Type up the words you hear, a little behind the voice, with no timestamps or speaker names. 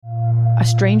a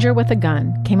stranger with a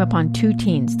gun came upon two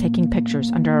teens taking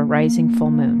pictures under a rising full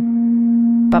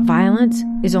moon. But violence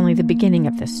is only the beginning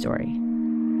of this story.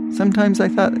 Sometimes I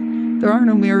thought, there are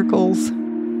no miracles.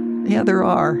 Yeah, there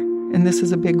are, and this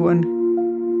is a big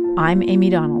one. I'm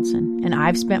Amy Donaldson, and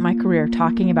I've spent my career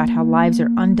talking about how lives are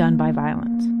undone by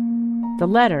violence. The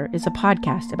Letter is a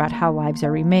podcast about how lives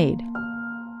are remade.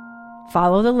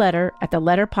 Follow The Letter at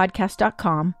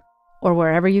theletterpodcast.com or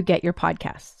wherever you get your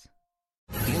podcasts.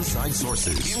 Inside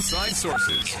Sources. Inside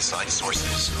Sources. Inside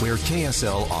Sources. Where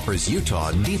KSL offers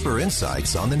Utah deeper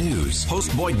insights on the news.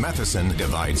 Host Boyd Matheson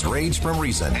divides rage from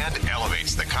reason and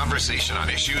elevates the conversation on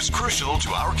issues crucial to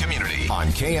our community. On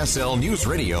KSL News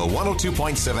Radio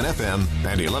 102.7 FM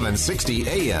and 1160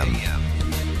 AM.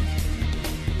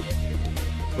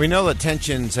 We know that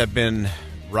tensions have been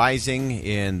rising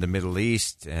in the Middle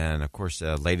East, and of course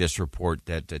the latest report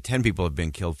that 10 people have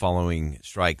been killed following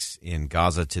strikes in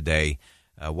Gaza today.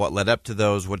 What led up to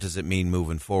those? What does it mean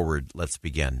moving forward? Let's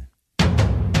begin.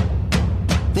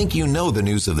 Think you know the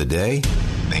news of the day?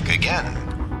 Think again.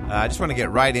 I just want to get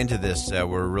right into this.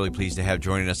 We're really pleased to have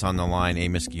joining us on the line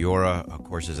Amos Guiora, of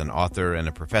course, is an author and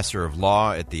a professor of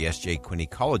law at the S.J. Quinney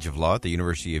College of Law at the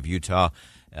University of Utah,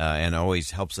 and always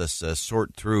helps us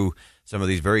sort through some of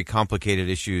these very complicated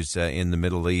issues in the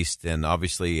Middle East. And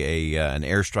obviously an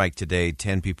airstrike today,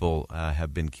 10 people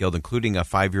have been killed, including a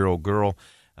 5-year-old girl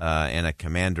and a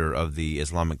commander of the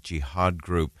Islamic Jihad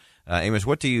group. Amos,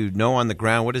 what do you know on the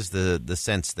ground? What is the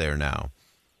sense there now?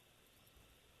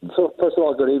 So, first of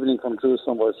all, good evening from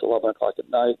Jerusalem, where it's 11 o'clock at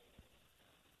night.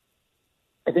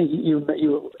 I think you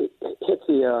hit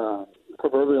the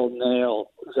proverbial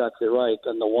nail exactly right.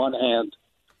 On the one hand,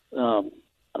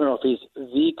 I don't know if he's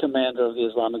the commander of the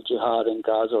Islamic Jihad in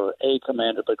Gaza or a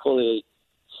commander, but clearly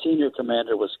a senior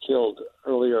commander was killed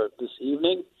earlier this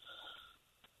evening.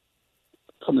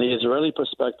 From the Israeli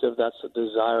perspective, that's a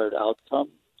desired outcome.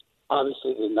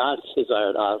 Obviously, the not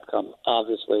desired outcome,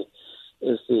 obviously,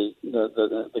 is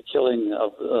the killing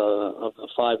of the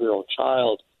 5-year-old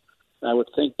child. And I would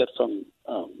think that from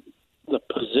the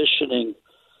positioning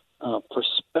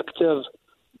perspective,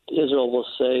 Israel will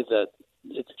say that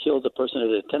it killed the person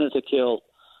it intended to kill.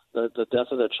 The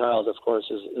death of the child, of course,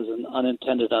 is an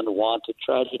unintended, unwanted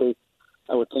tragedy.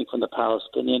 I would think from the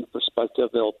Palestinian perspective,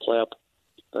 they'll play up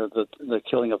the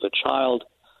killing of the child,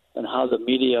 and how the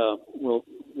media will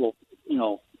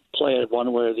play it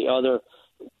one way or the other.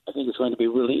 I think it's going to be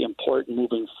really important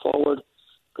moving forward,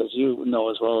 because you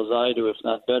know as well as I do, if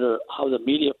not better, how the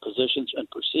media positions and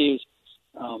perceives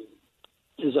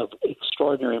is of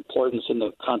extraordinary importance in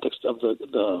the context of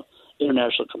the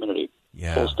international community.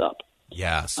 Yeah. Full stop.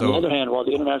 Yeah. So, on the other hand, while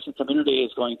the international community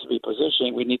is going to be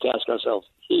positioning, we need to ask ourselves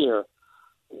here,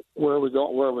 where are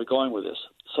we going with this?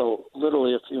 So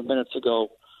literally a few minutes ago,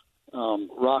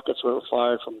 rockets were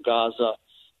fired from Gaza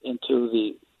into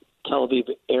the Tel Aviv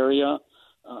area.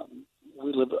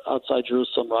 We live outside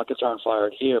Jerusalem. Rockets aren't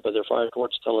fired here, but they're fired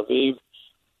towards Tel Aviv.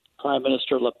 Prime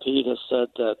Minister Lapid has said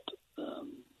that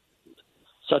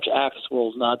such acts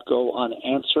will not go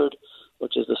unanswered,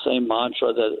 which is the same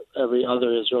mantra that every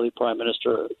other Israeli prime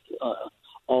minister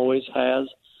always has.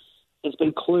 It's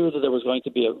been clear that there was going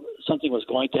to be something was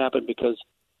going to happen, because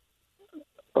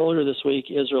earlier this week,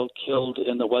 Israel killed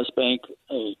in the West Bank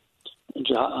a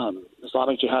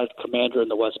Islamic Jihad commander in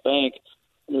the West Bank.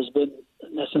 And there's been,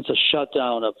 in essence, a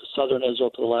shutdown of southern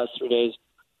Israel for the last 3 days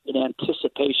in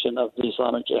anticipation of the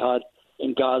Islamic Jihad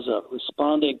in Gaza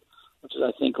responding, which is,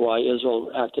 I think, why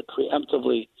Israel acted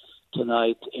preemptively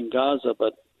tonight in Gaza.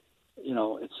 But,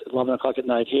 it's 11 o'clock at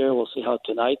night here. We'll see how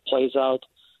tonight plays out,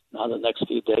 and how the next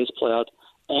few days play out,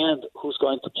 and who's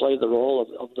going to play the role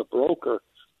of the broker.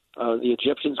 The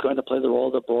Egyptians going to play the role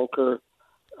of the broker.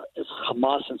 Is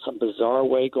Hamas in some bizarre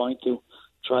way going to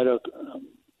try to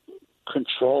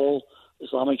control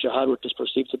Islamic Jihad, which is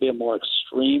perceived to be a more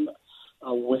extreme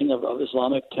wing of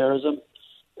Islamic terrorism?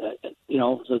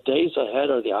 The days ahead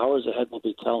or the hours ahead will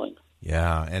be telling.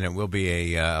 Yeah, and it will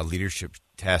be a leadership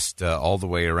test all the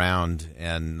way around.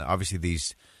 And obviously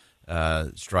these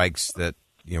strikes that,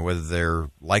 whether they're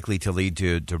likely to lead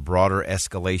to broader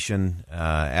escalation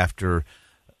after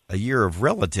a year of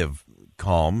relative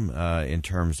calm in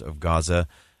terms of Gaza.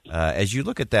 As you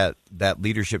look at that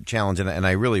leadership challenge, and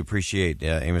I really appreciate,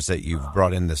 Amos, that you've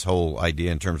brought in this whole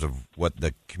idea in terms of what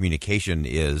the communication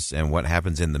is and what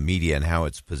happens in the media and how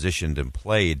it's positioned and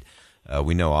played.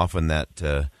 We know often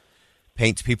that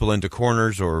paints people into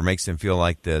corners or makes them feel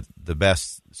like that the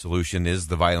best solution is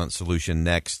the violent solution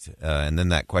next, and then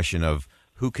that question of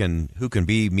who can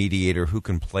be mediator, who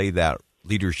can play that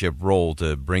leadership role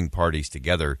to bring parties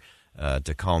together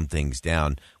to calm things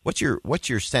down. What's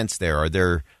your sense there? Are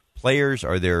there players?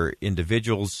 Are there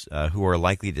individuals who are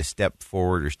likely to step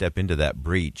forward or step into that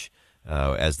breach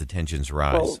as the tensions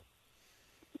rise? Well,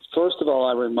 first of all,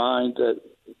 I remind that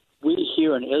we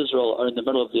here in Israel are in the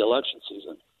middle of the election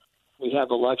season. We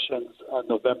have elections on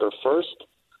November 1st,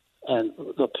 and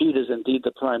Lapid is indeed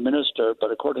the prime minister,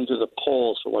 but according to the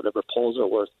polls, for whatever polls are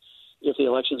worth, if the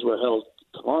elections were held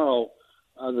tomorrow,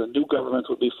 the new government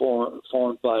would be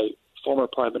formed by former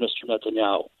Prime Minister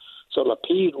Netanyahu. So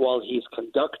Lapid, while he's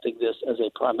conducting this as a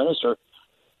prime minister,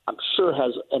 I'm sure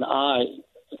has an eye,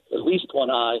 at least one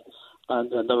eye, on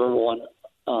the November 1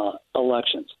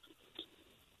 elections.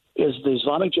 Is the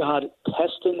Islamic Jihad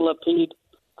testing Lapid?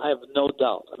 I have no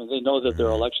doubt. I mean, they know that there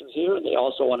are elections here, and they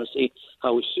also want to see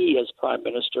how he, as prime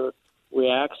minister,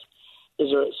 reacts. Is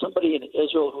there somebody in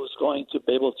Israel who's going to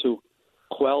be able to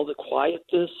quiet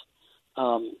this?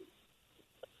 I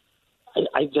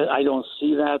don't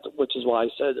see that, which is why I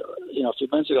said, a few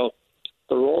minutes ago,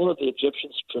 the role of the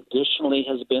Egyptians traditionally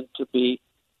has been to be,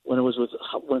 when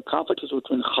conflict was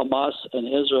between Hamas and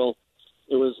Israel,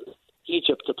 it was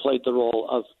Egypt that played the role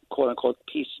of quote-unquote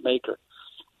peacemaker.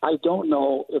 I don't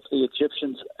know if the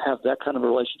Egyptians have that kind of a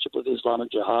relationship with the Islamic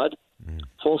Jihad.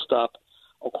 Full stop.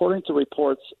 According to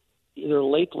reports, either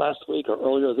late last week or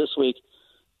earlier this week,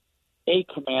 a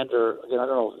commander, again, I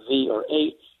don't know if the or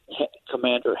a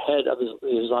commander, head of the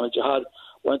Islamic Jihad,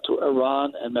 went to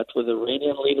Iran and met with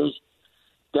Iranian leaders.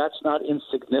 That's not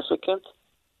insignificant.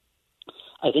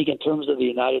 I think in terms of the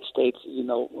United States,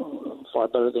 far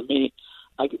better than me,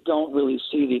 I don't really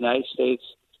see the United States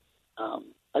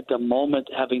at the moment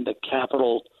having the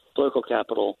political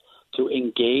capital to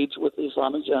engage with the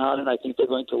Islamic Jihad, and I think they're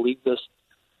going to leave this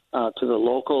to the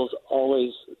locals,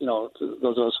 always, to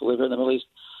those of us who live here in the Middle East.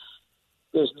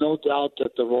 There's no doubt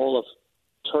that the role of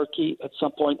Turkey at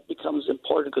some point becomes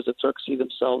important because the Turks see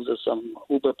themselves as some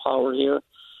uber power here.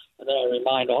 And then I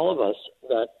remind all of us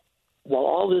that while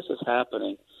all this is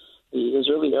happening, the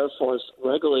Israeli Air Force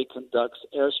regularly conducts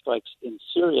airstrikes in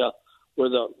Syria where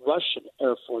the Russian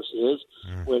Air Force is,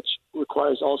 which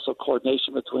requires also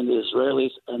coordination between the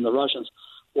Israelis and the Russians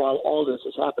while all this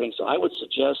is happening. So I would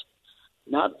suggest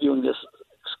not viewing this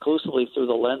exclusively through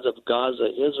the lens of Gaza,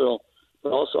 Israel,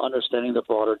 but also understanding the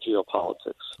broader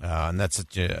geopolitics. And that's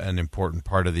such an important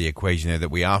part of the equation there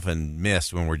that we often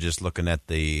miss when we're just looking at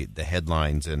the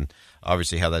headlines, and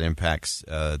obviously how that impacts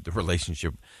the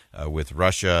relationship with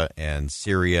Russia and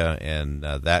Syria, and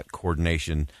that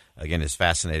coordination, again, is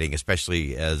fascinating,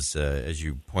 especially as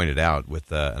you pointed out,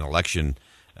 with an election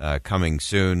coming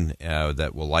soon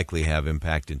that will likely have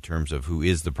impact in terms of who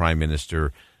is the prime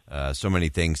minister. So many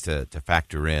things to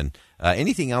factor in.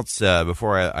 Anything else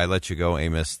before I let you go,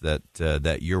 Amos,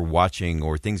 that you're watching,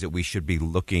 or things that we should be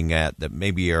looking at that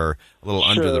maybe are a little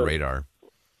under the radar?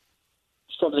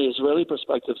 From the Israeli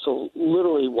perspective, so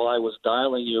literally while I was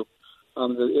dialing you,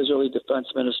 the Israeli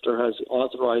defense minister has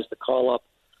authorized the call-up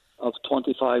of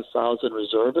 25,000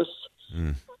 reservists,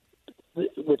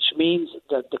 which means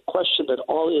that the question that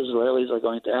all Israelis are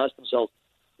going to ask themselves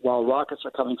while rockets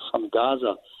are coming from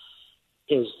Gaza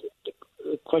is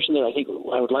the question that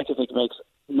I would like to think makes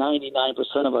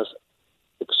 99% of us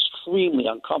extremely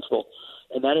uncomfortable,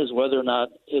 and that is whether or not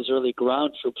Israeli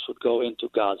ground troops would go into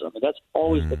Gaza. I mean, that's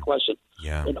always the question.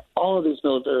 Yeah. In all of these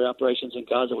military operations in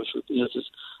Gaza, which this is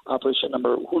operation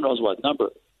number, who knows what number,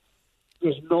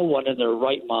 there's no one in their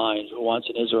right mind who wants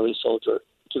an Israeli soldier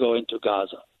to go into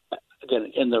Gaza,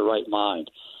 again, in their right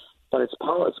mind. But it's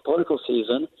political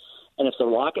season, and if the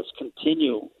rockets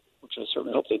continue, which I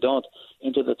certainly hope they don't,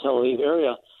 into the Tel Aviv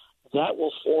area, that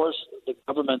will force the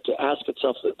government to ask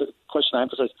itself the question I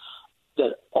emphasize,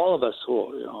 that all of us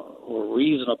who are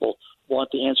reasonable want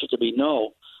the answer to be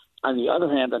no. On the other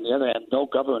hand, no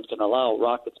government can allow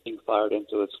rockets being fired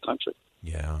into its country.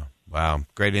 Yeah. Wow.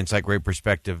 Great insight, great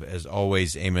perspective. As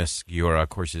always, Amos Guiora, of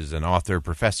course, is an author,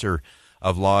 professor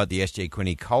of law at the S.J.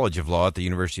 Quinney College of Law at the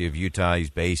University of Utah.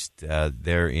 He's based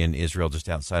there in Israel, just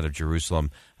outside of Jerusalem.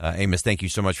 Amos, thank you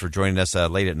so much for joining us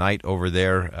late at night over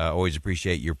there. Always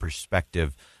appreciate your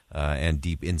perspective and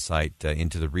deep insight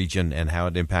into the region and how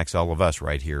it impacts all of us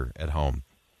right here at home.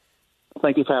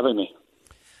 Thank you for having me.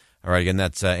 All right, again,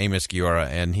 that's Amos Guiora,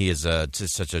 and he is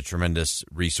just such a tremendous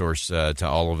resource to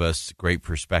all of us. Great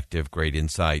perspective, great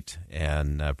insight,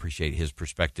 and appreciate his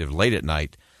perspective late at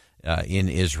night in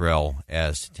Israel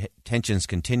as tensions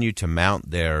continue to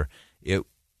mount there. It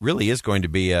really is going to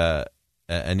be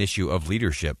an issue of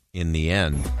leadership in the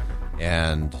end,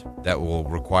 and that will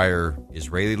require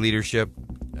Israeli leadership.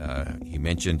 He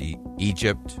mentioned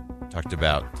Egypt, talked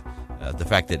about the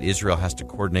fact that Israel has to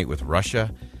coordinate with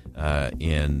Russia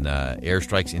in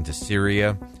airstrikes into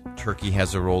Syria. Turkey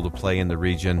has a role to play in the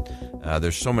region.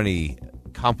 There's so many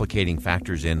complicating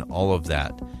factors in all of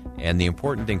that. And the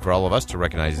important thing for all of us to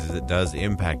recognize is it does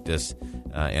impact us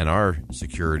and our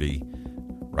security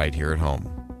right here at home.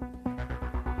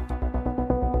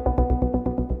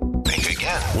 Think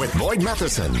Again with Boyd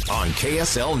Matheson on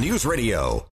KSL News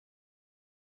Radio.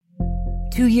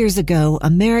 2 years ago,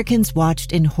 Americans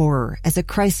watched in horror as a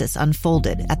crisis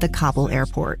unfolded at the Kabul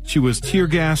airport. She was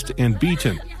tear-gassed and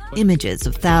beaten. Images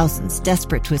of thousands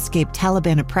desperate to escape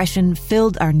Taliban oppression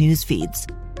filled our news feeds.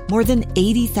 More than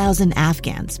 80,000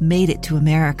 Afghans made it to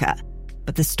America.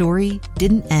 But the story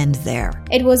didn't end there.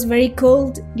 It was very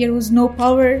cold. There was no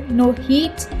power, no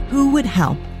heat. Who would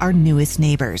help our newest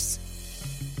neighbors?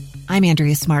 I'm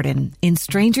Andrea Smartin. In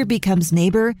Stranger Becomes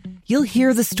Neighbor, you'll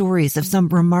hear the stories of some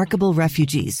remarkable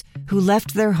refugees who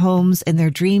left their homes and their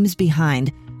dreams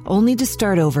behind, only to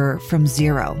start over from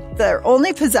zero. Their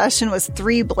only possession was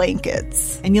 3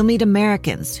 blankets. And you'll meet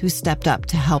Americans who stepped up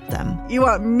to help them. You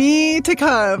want me to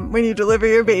come when you deliver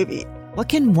your baby. What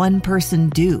can one person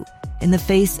do in the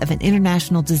face of an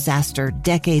international disaster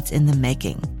decades in the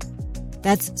making?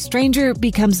 That's Stranger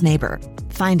Becomes Neighbor.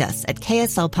 Find us at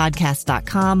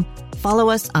kslpodcast.com. Follow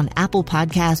us on Apple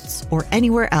Podcasts or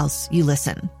anywhere else you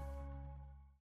listen.